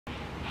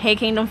Hey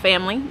Kingdom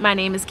family, my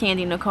name is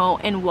Kandi Nicole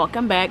and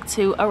welcome back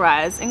to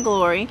Arise in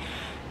Glory.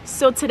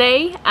 So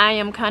today I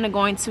am kind of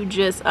going to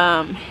just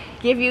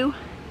give you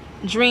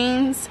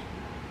dreams,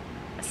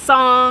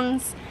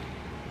 songs,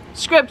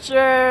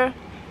 scripture,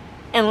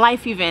 and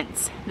life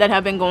events that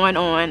have been going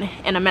on,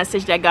 and a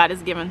message that God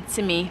has given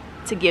to me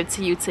to give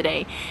to you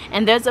today.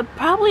 And there's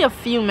probably a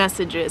few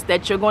messages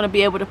that you're going to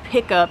be able to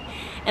pick up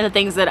in the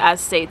things that I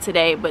say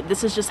today, but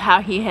this is just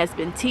how he has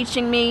been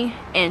teaching me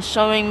and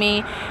showing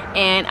me.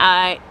 And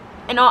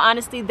in all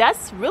honesty,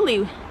 that's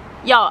really,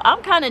 y'all,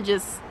 I'm kind of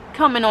just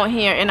coming on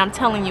here and I'm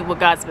telling you what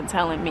God's been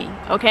telling me,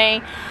 okay,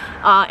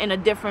 in a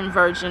different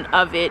version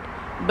of it.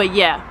 But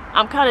yeah,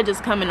 I'm kind of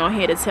just coming on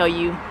here to tell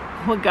you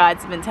what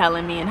God's been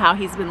telling me and how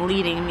he's been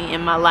leading me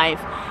in my life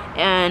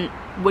and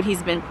what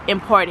he's been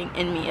imparting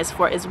in me as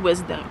far as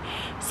wisdom.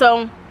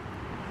 So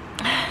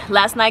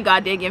last night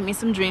God did give me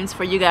some dreams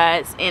for you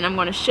guys, and I'm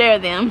going to share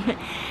them.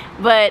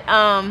 But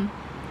I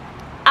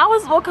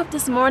woke up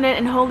this morning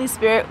and Holy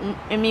Spirit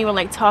and me were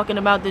like talking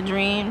about the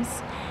dreams,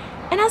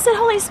 and I said,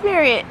 Holy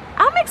Spirit,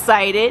 I'm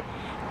excited,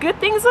 good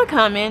things are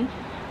coming,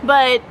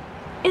 but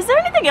is there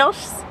anything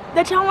else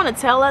that y'all want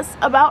to tell us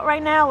about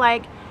right now?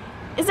 Like,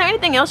 is there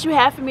anything else you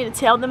have for me to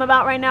tell them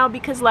about right now?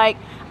 Because like,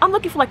 I'm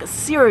looking for like a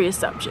serious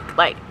subject.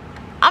 Like,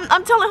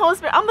 I'm telling Holy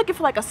Spirit, I'm looking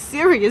for like a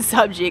serious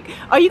subject.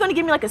 Are you going to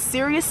give me like a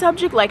serious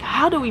subject? Like,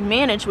 how do we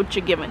manage what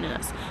you're giving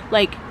us?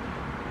 Like,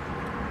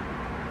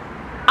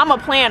 I'm a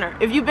planner.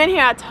 If you've been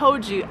here, I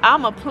told you,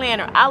 I'm a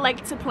planner. I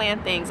like to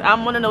plan things.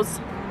 I'm one of those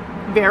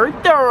very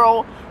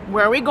thorough,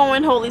 where we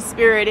going, Holy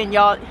Spirit, and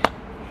y'all,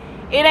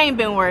 it ain't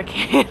been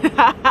working.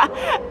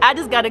 I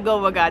just got to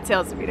go where God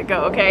tells me to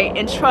go, okay?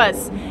 And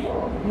trust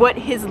what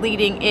his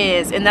leading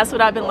is, and that's what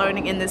I've been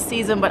learning in this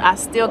season. But I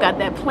still got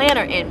that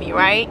planner in me,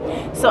 right?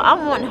 So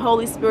I'm wanting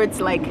Holy Spirit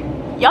to, like,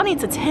 y'all need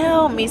to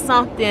tell me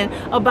something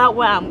about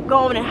where I'm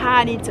going and how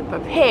I need to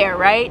prepare,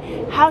 right?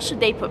 How should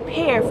they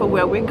prepare for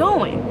where we're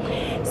going?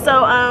 So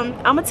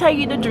I'm gonna tell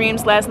you the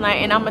dreams last night,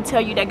 and I'm gonna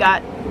tell you that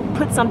God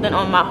put something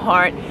on my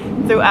heart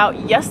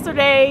throughout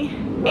yesterday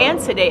and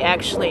today,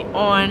 actually,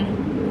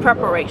 on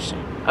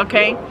preparation.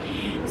 Okay,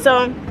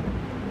 so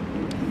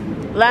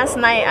last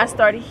night I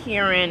started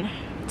hearing,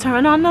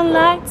 turn on the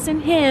lights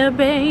in here,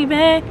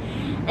 baby,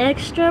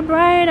 extra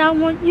bright, I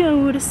want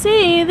you to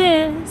see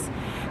this.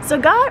 So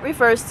God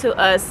refers to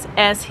us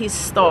as his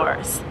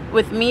stars.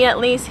 With me, at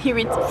least, he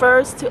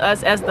refers to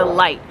us as the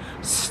light,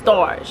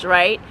 stars,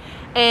 right?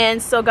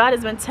 And so God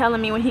has been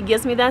telling me, when he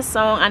gives me that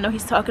song, I know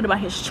he's talking about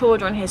his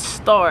children, his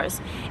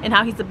stars, and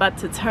how he's about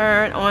to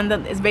turn on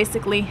them. It's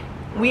basically,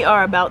 we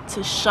are about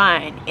to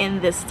shine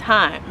in this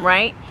time,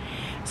 right?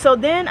 So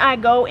then I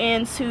go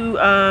into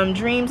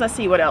dreams. Let's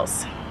see what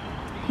else.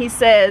 He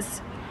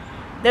says,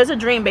 there's a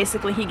dream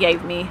basically he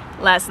gave me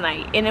last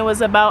night, and it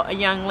was about a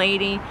young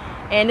lady,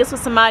 and this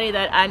was somebody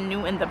that I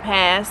knew in the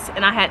past,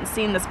 and I hadn't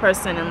seen this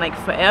person in like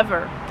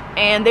forever,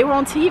 and they were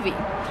on TV,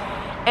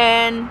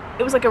 and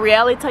it was like a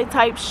reality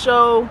type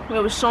show where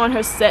it was showing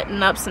her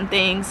setting up some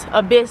things,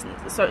 a business,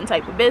 a certain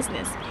type of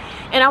business.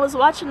 And I was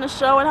watching the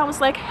show and I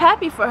was like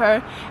happy for her,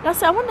 and I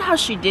said, I wonder how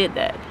she did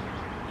that,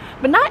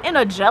 but not in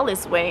a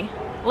jealous way,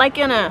 like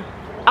in a,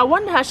 I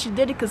wonder how she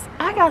did it, because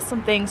I got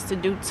some things to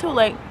do too.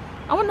 Like,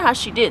 I wonder how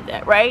she did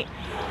that, right?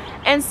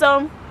 And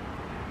so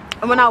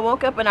when I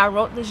woke up and I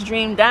wrote this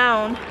dream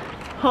down,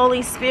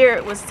 Holy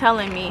Spirit was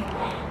telling me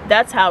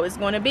that's how it's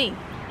going to be.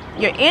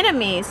 Your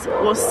enemies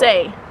will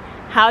say,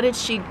 how did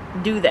she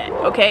do that?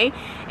 Okay?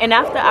 And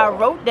after I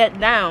wrote that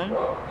down,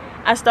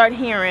 I start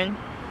hearing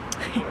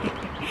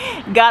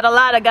got a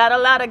lot of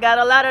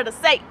to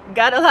say,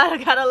 got a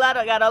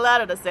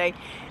lot of to say.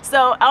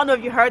 So I don't know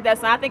if you heard that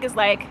song. I think it's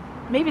like,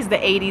 maybe it's the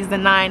 80s, the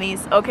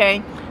 90s,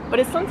 okay? But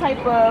it's some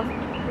type of,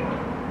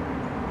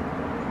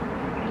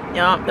 you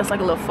know, that's like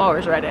a little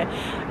forest right there.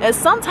 It's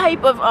some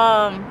type of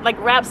like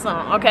rap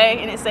song, okay?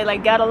 And it say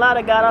like, got a lot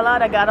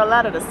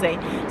of to say.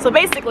 So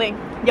basically,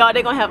 y'all,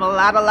 they're gonna have a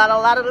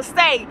lot of to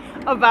say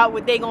about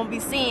what they're gonna be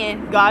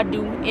seeing God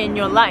do in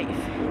your life.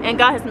 And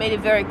God has made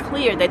it very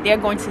clear that they're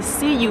going to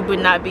see you but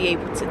not be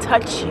able to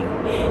touch you.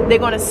 They're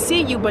going to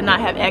see you but not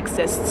have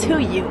access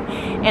to you.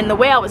 And the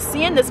way I was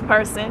seeing this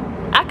person,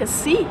 I could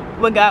see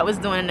what God was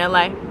doing in their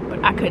life,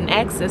 but I couldn't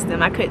access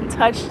them. I couldn't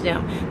touch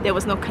them. There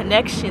was no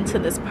connection to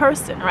this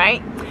person,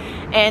 right?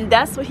 And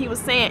that's what he was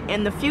saying.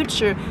 In the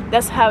future,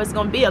 that's how it's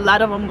going to be. A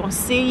lot of them going to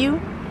see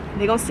you.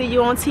 They're going to see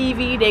you on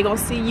TV. They're going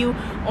to see you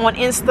on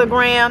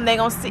Instagram. They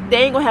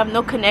ain't going to have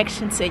no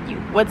connection to you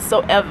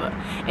whatsoever.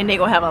 And they're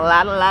going to have a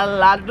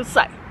lot to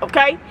say,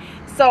 okay?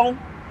 So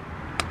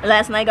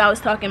last night God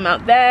was talking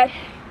about that,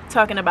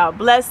 talking about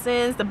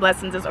blessings. The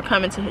blessings that are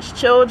coming to his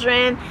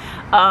children.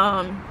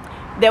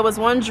 There was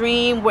one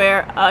dream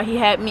where he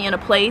had me in a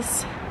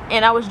place,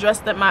 and I was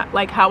dressed at my,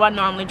 like how I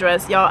normally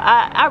dress, y'all.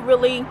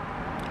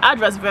 I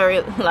dress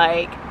very,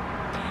 like,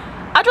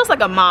 I dress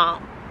like a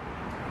mom.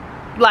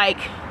 Like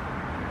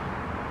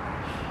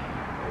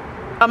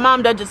a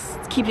mom that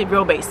just keeps it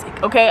real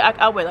basic, okay?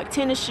 I wear like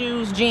tennis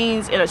shoes,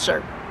 jeans, and a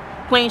shirt,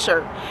 plain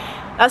shirt.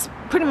 That's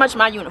pretty much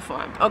my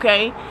uniform,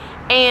 okay?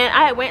 And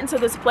I went into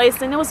this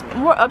place, and it was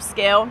more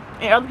upscale,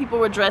 and other people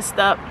were dressed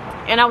up.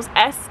 And I was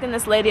asking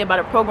this lady about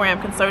a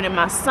program concerning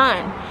my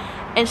son,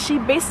 and she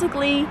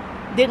basically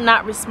did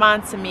not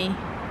respond to me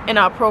in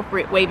an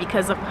appropriate way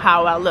because of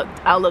how I looked.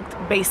 I looked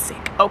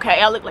basic,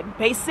 okay? I looked like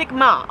basic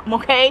mom,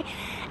 okay?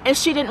 And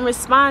she didn't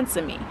respond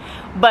to me.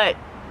 But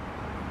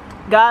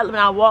God, when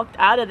I walked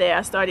out of there,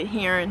 I started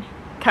hearing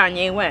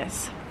Kanye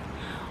West.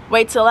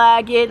 Wait till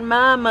I get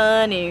my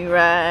money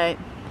right,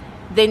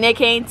 then they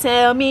can't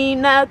tell me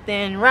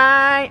nothing,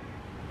 right?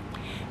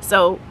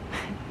 So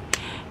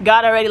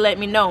God already let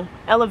me know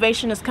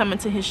elevation is coming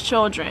to his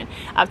children.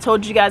 I've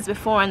told you guys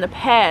before in the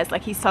past,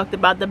 like he's talked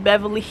about the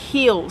Beverly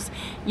Hills.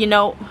 You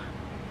know,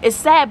 it's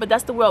sad, but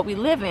that's the world we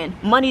live in.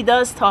 Money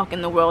does talk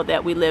in the world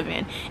that we live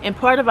in. And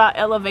part of our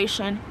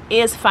elevation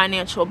is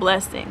financial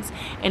blessings.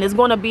 And it's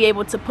going to be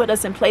able to put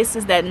us in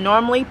places that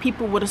normally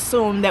people would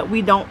assume that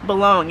we don't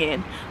belong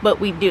in.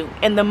 But we do.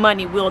 And the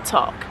money will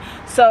talk.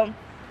 So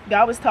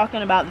God was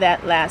talking about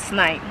that last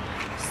night.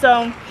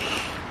 So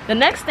the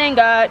next thing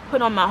God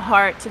put on my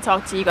heart to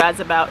talk to you guys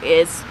about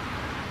is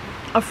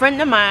a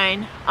friend of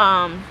mine,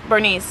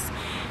 Bernice.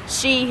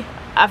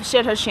 I've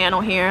shared her channel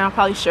here. I'll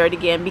probably share it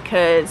again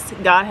because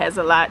God has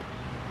a lot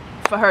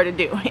for her to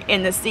do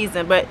in this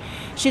season. But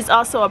she's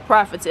also a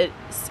prophetess,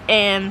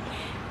 and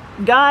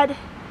God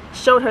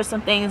showed her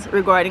some things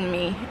regarding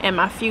me and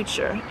my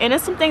future. And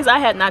it's some things I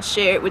had not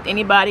shared with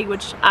anybody,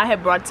 which I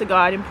had brought to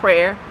God in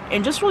prayer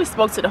and just really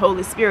spoke to the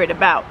Holy Spirit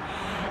about.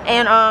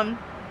 And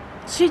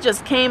she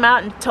just came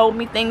out and told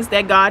me things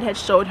that God had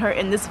showed her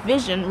in this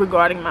vision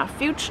regarding my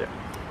future.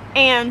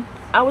 And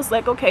I was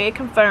like, okay, it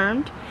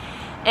confirmed.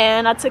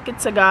 And I took it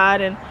to God,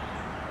 and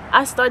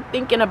I started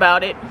thinking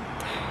about it.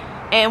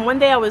 And one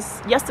day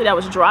yesterday I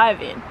was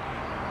driving,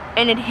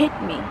 and it hit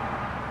me.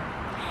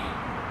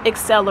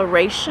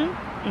 Acceleration,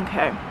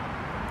 okay.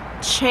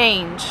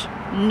 Change,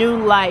 new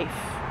life,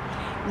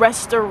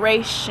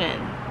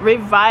 restoration,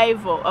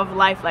 revival of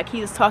life, like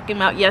he was talking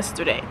about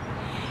yesterday.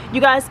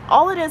 You guys,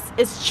 all of this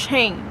is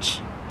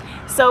change.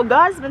 So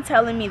God's been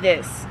telling me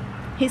this.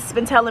 He's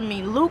been telling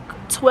me Luke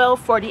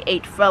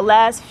 12:48 for the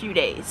last few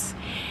days.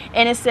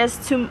 And it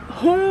says, to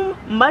whom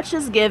much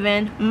is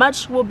given,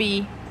 much will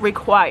be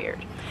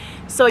required.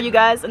 So you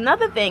guys,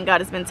 another thing God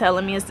has been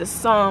telling me is this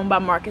song by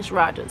Marcus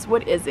Rogers.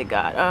 What is it,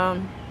 God?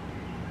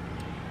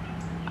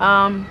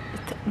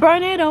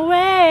 Burn it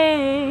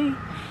away.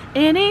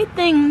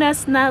 Anything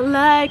that's not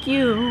like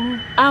you,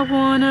 I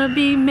wanna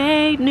be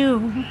made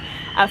new.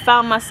 I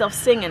found myself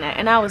singing that,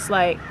 and I was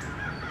like,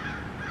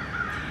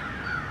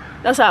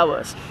 that's how I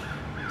was.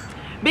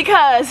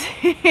 Because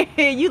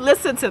you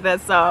listen to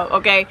that song,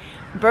 okay?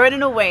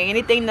 Burning away,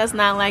 anything that's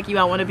not like you,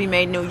 I want to be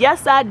made new.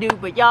 Yes, I do,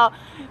 but y'all,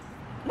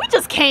 we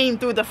just came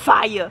through the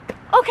fire,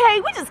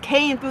 okay? We just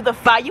came through the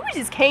fire. We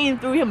just came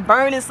through him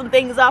burning some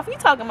things off. You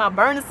talking about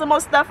burning some more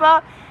stuff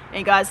off?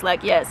 And God's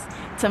like, yes,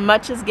 to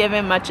much is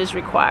given, much is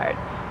required.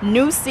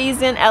 New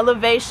season,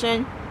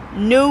 elevation,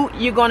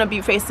 you're going to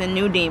be facing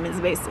new demons,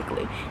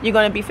 basically. You're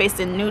going to be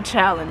facing new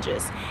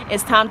challenges.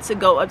 It's time to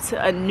go up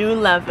to a new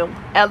level,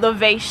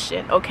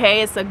 elevation,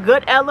 okay? It's a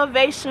good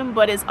elevation,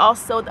 but it's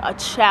also a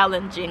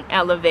challenging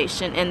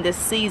elevation in this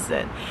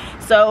season.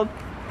 So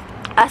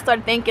I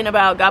started thinking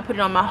about, God put it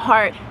on my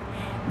heart,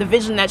 the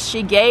vision that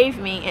she gave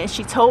me, and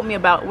she told me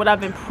about what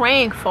I've been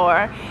praying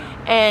for,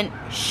 and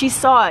she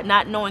saw it,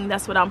 not knowing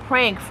that's what I'm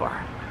praying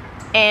for.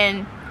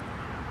 And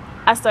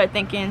I started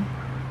thinking,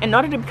 in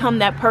order to become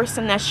that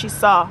person that she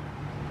saw,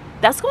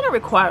 that's going to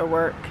require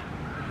work.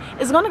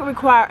 It's going to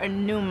require a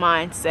new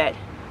mindset,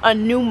 a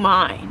new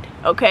mind,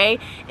 okay?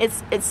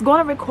 It's going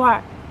to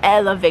require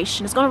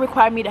elevation. It's going to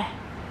require me to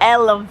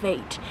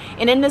elevate.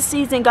 And in this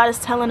season, God is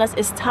telling us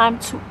it's time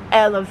to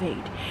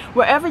elevate.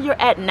 Wherever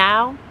you're at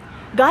now,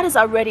 God has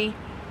already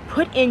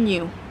put in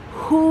you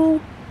who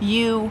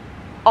you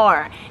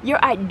are.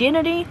 Your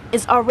identity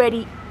is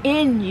already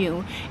in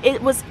you.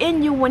 It was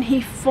in you when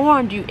he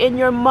formed you in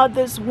your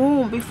mother's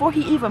womb, before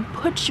he even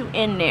put you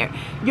in there.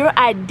 Your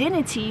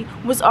identity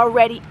was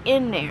already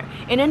in there.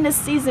 And in this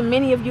season,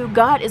 many of you,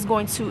 God is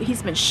going to,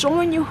 he's been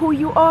showing you who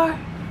you are,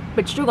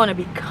 but you're going to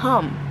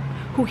become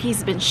who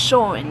he's been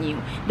showing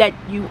you that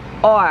you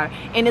are.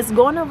 And it's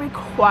going to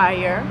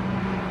require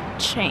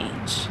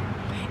change.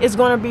 It's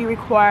going to be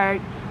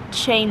required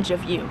change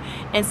of you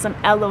and some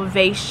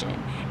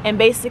elevation, and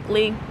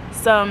basically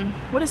some,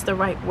 what is the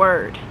right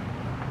word?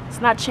 It's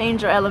not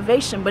change or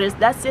elevation, but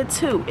that's it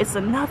too. It's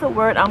another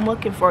word I'm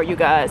looking for, you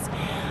guys.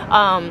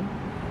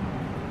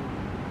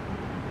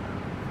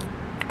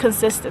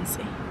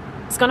 Consistency.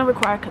 It's going to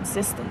require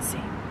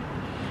consistency.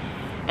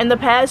 In the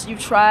past,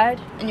 you've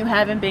tried and you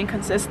haven't been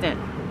consistent.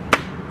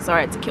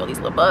 Sorry, I had to kill these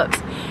little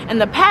bugs. In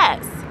the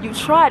past, you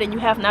tried and you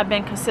have not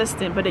been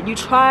consistent, but you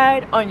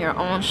tried on your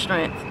own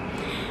strength.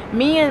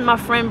 Me and my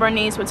friend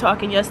Bernice were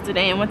talking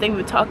yesterday, and one thing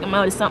we were talking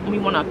about is something we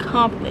want to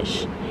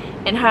accomplish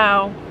and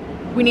how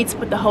we need to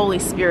put the Holy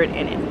Spirit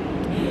in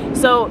it.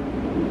 So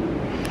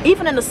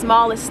even in the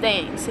smallest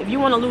things, if you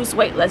want to lose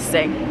weight, let's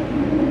say,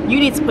 you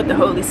need to put the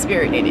Holy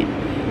Spirit in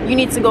it. You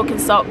need to go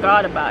consult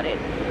God about it.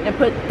 and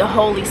put the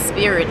Holy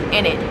Spirit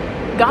in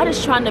it. God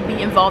is trying to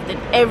be involved in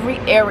every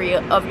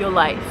area of your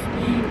life.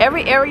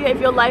 Every area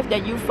of your life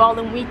that you've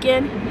fallen weak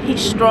in,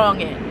 he's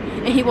strong in.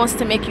 And he wants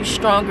to make you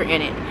stronger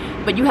in it.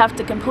 But you have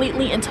to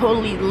completely and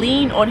totally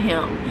lean on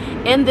him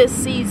in this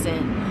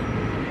season.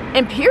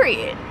 And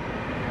period.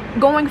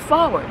 Going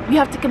forward, you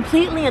have to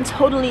completely and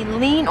totally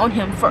lean on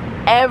him for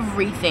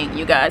everything,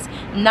 you guys.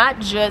 Not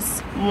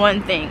just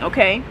one thing,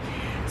 okay?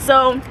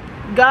 So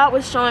God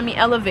was showing me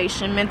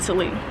elevation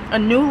mentally. A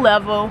new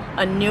level,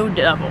 a new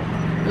level.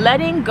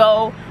 Letting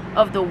go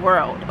of the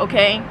world,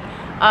 okay?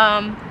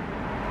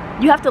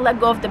 You have to let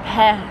go of the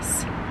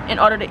past in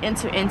order to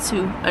enter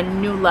into a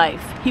new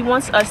life. He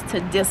wants us to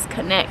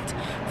disconnect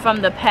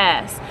from the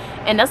past.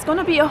 And that's going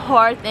to be a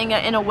hard thing.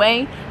 In a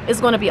way, it's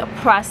going to be a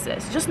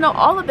process. Just know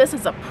all of this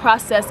is a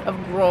process of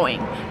growing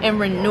and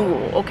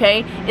renewal,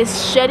 okay?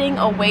 It's shedding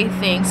away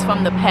things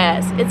from the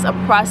past. It's a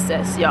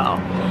process, y'all.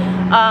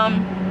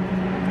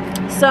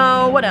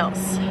 So what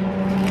else?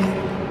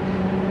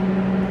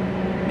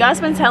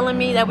 God's been telling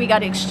me that we got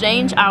to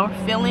exchange our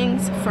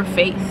feelings for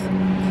faith.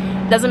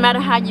 Doesn't matter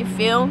how you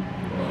feel.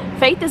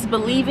 Faith is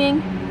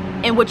believing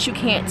in what you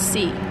can't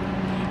see.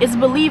 It's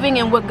believing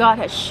in what God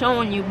has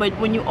shown you, but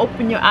when you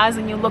open your eyes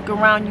and you look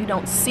around, you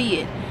don't see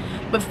it.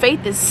 But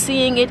faith is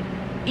seeing it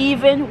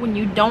even when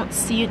you don't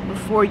see it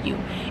before you.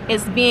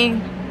 It's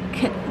being,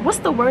 what's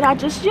the word I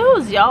just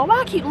used, y'all?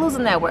 Why I keep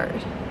losing that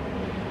word?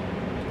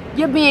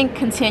 You're being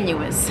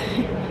continuous.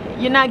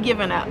 You're not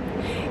giving up.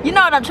 You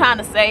know what I'm trying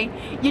to say?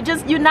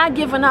 You're not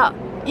giving up.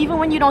 Even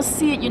when you don't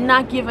see it, you're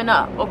not giving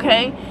up,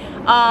 okay?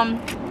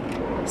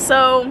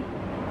 So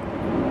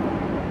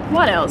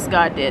what else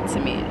God did to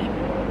me?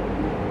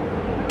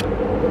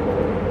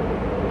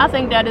 I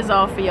think that is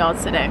all for y'all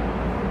today.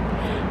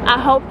 I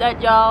hope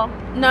that y'all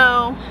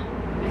know.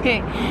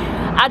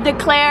 I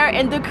declare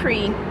and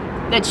decree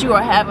that you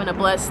are having a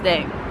blessed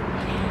day.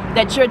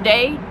 That your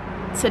day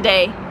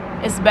today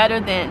is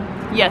better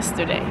than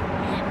yesterday.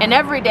 And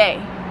every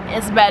day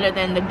is better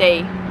than the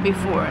day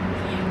before.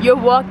 You're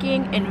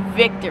walking in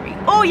victory.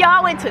 Oh,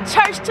 y'all went to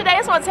church today.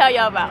 That's what I tell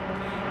y'all about.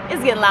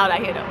 It's getting loud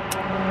out here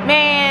though.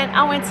 Man,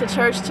 I went to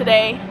church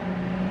today.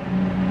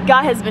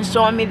 God has been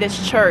showing me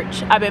this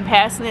church. I've been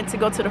passing it to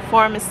go to the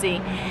pharmacy.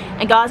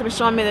 And God's been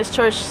showing me this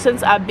church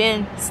since I've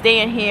been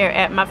staying here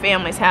at my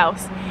family's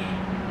house.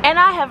 And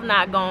I have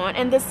not gone.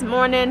 And this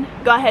morning,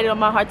 God had it on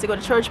my heart to go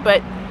to church.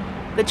 But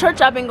the church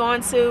I've been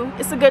going to,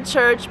 it's a good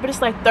church, but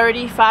it's like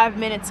 35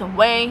 minutes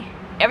away.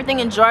 Everything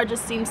in Georgia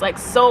seems like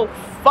so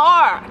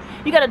far.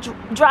 You gotta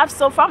drive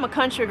so far. I'm a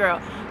country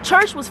girl.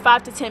 Church was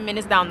 5 to 10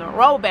 minutes down the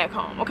road back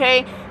home,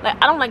 okay? Like,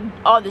 I don't like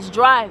all this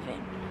driving.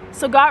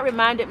 So God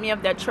reminded me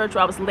of that church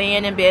where I was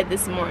laying in bed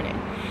this morning.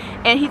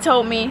 And he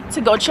told me to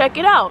go check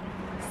it out.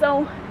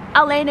 So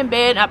I laid in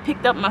bed, I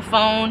picked up my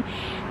phone,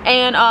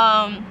 and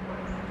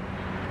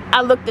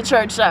I looked the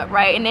church up,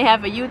 right? And they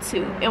have a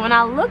YouTube. And when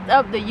I looked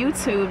up the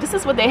YouTube, this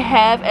is what they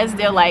have as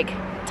their like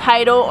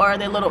title or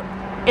their little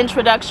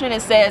introduction.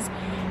 It says,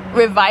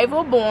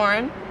 Revival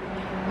Born,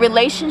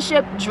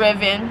 Relationship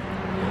Driven,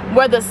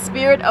 Where the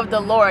Spirit of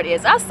the Lord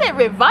Is. I said,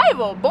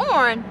 Revival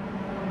Born?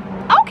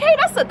 Okay,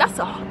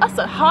 that's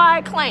a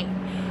high claim.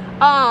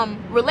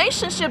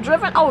 Relationship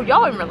driven. Oh,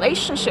 y'all in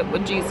relationship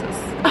with Jesus.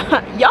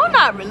 Y'all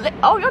not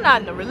you're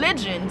not in the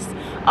religions.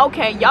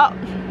 Okay, y'all,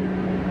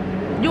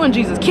 you and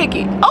Jesus kick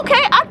it.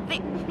 Okay, I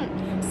think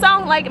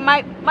sound like it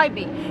might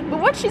be. But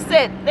what she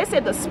said, they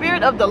said the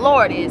Spirit of the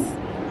Lord is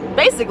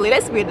basically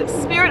the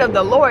Spirit of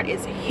the Lord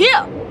is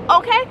here.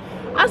 Okay,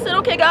 I said,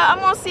 okay, God, I'm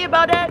gonna see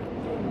about that.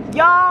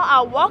 Y'all,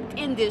 I walked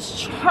in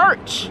this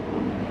church.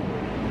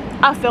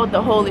 I felt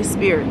the Holy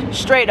Spirit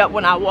straight up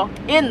when I walked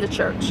in the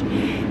church.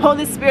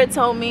 Holy Spirit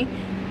told me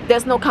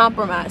there's no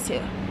compromise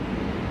here.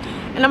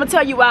 And I'm going to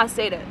tell you why I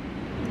say that.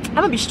 I'm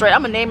going to be straight.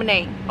 I'm going to name a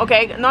name.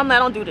 Okay? Normally I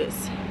don't do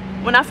this.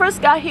 When I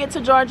first got here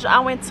to Georgia, I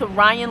went to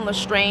Ryan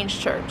Lestrange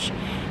Church.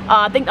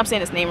 I think I'm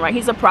saying his name right.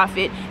 He's a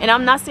prophet. And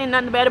I'm not saying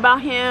nothing bad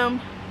about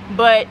him.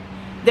 But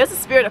there's a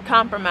spirit of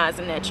compromise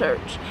in that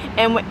church.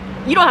 And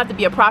you don't have to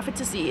be a prophet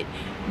to see it.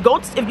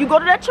 If you go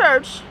to that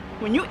church,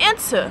 when you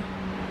enter,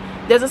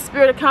 there's a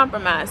spirit of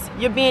compromise.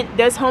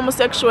 There's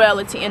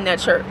homosexuality in that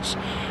church.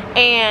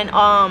 And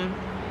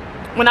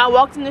when I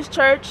walked in this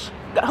church,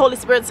 the Holy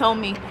Spirit told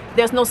me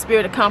there's no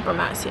spirit of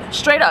compromise here.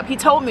 Straight up, he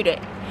told me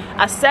that.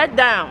 I sat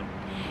down.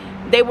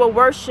 They were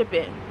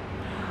worshiping.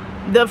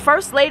 The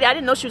first lady, I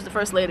didn't know she was the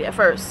first lady at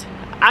first.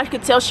 I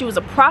could tell she was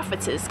a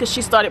prophetess because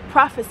she started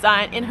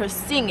prophesying in her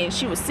singing.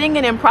 She was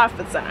singing and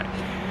prophesying.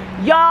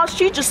 Y'all,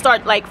 she just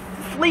started like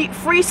free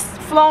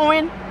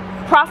flowing,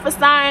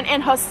 prophesying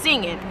in her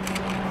singing.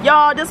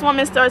 Y'all, this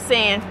woman started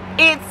saying,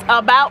 it's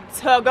about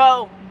to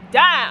go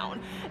down.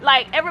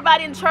 Like,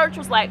 everybody in church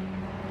was like,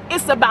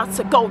 it's about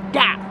to go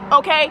down,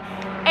 okay?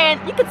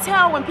 And you could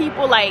tell when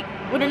people, like,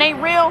 when it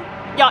ain't real,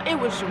 y'all, it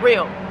was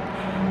real.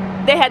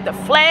 They had the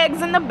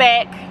flags in the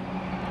back.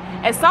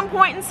 At some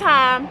point in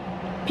time,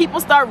 people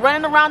start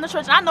running around the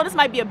church. And I know this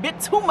might be a bit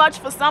too much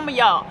for some of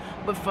y'all,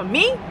 but for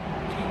me,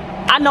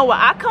 I know where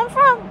I come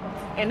from.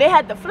 and they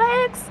had the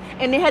flags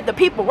and they had the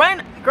people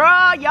running.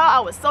 Girl, y'all, I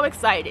was so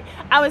excited.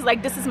 I was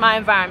like, this is my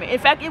environment. In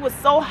fact, it was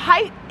so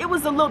hype, it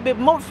was a little bit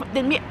more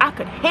than me I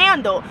could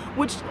handle,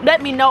 which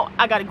let me know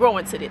I gotta grow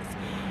into this.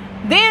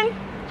 Then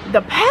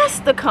the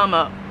pastor come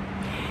up,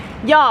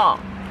 y'all.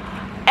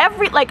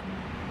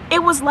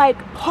 It was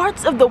like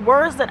parts of the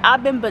words that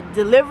I've been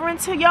delivering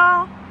to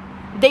y'all,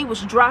 they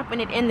was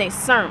dropping it in their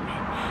sermon.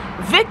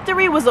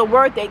 Victory was a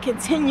word they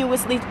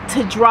continuously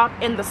to drop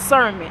in the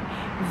sermon.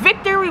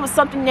 Victory was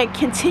something that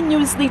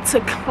continuously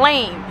to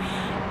claim.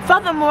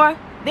 Furthermore,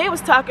 they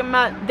was talking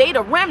about they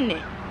the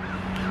remnant.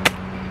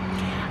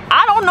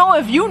 I don't know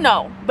if you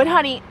know, but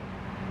honey,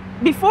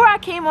 before I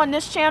came on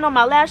this channel,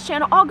 my last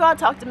channel, all God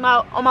talked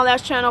about on my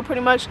last channel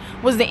pretty much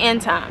was the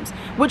end times.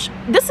 Which,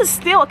 this is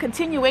still a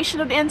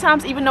continuation of the end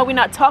times, even though we're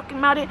not talking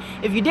about it.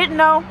 If you didn't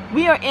know,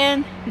 we are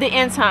in the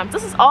end times.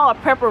 This is all a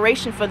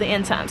preparation for the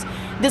end times.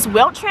 This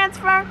wealth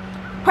transfer,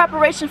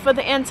 preparation for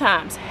the end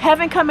times.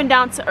 Heaven coming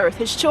down to earth.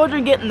 His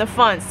children getting the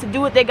funds to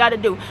do what they got to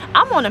do.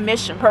 I'm on a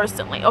mission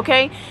personally,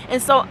 okay?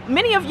 And so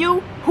many of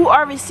you who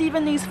are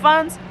receiving these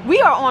funds,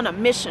 we are on a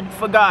mission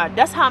for God.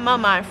 That's how my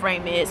mind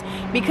frame is.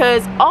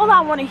 Because all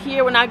I want to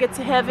hear when I get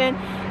to heaven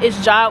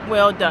is job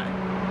well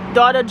done.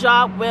 Daughter,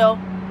 job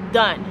well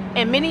done.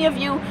 And many of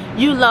you,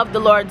 you love the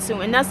Lord too.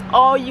 And that's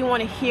all you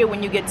want to hear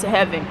when you get to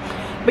heaven.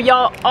 But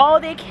y'all, all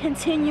they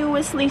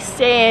continuously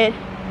said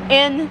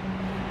in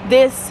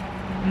this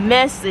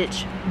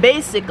message,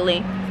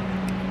 basically,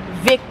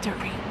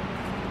 victory.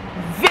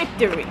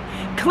 Victory.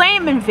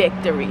 Claiming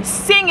victory.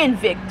 Singing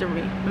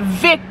victory.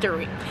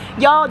 Victory.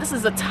 Y'all, this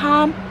is a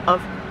time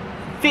of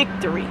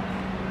victory.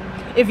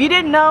 If you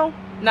didn't know,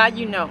 now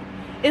you know.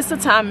 It's a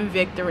time of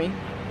victory.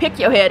 Pick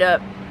your head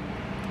up.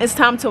 It's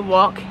time to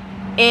walk.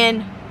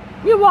 And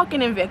we're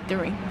walking in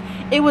victory.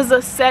 It was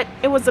a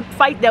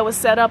fight that was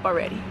set up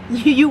already.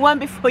 You won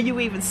before you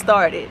even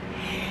started.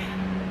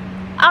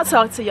 I'll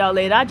talk to y'all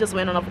later. I just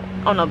went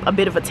on a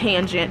bit of a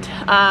tangent.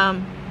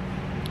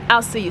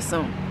 I'll see you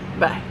soon.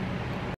 Bye.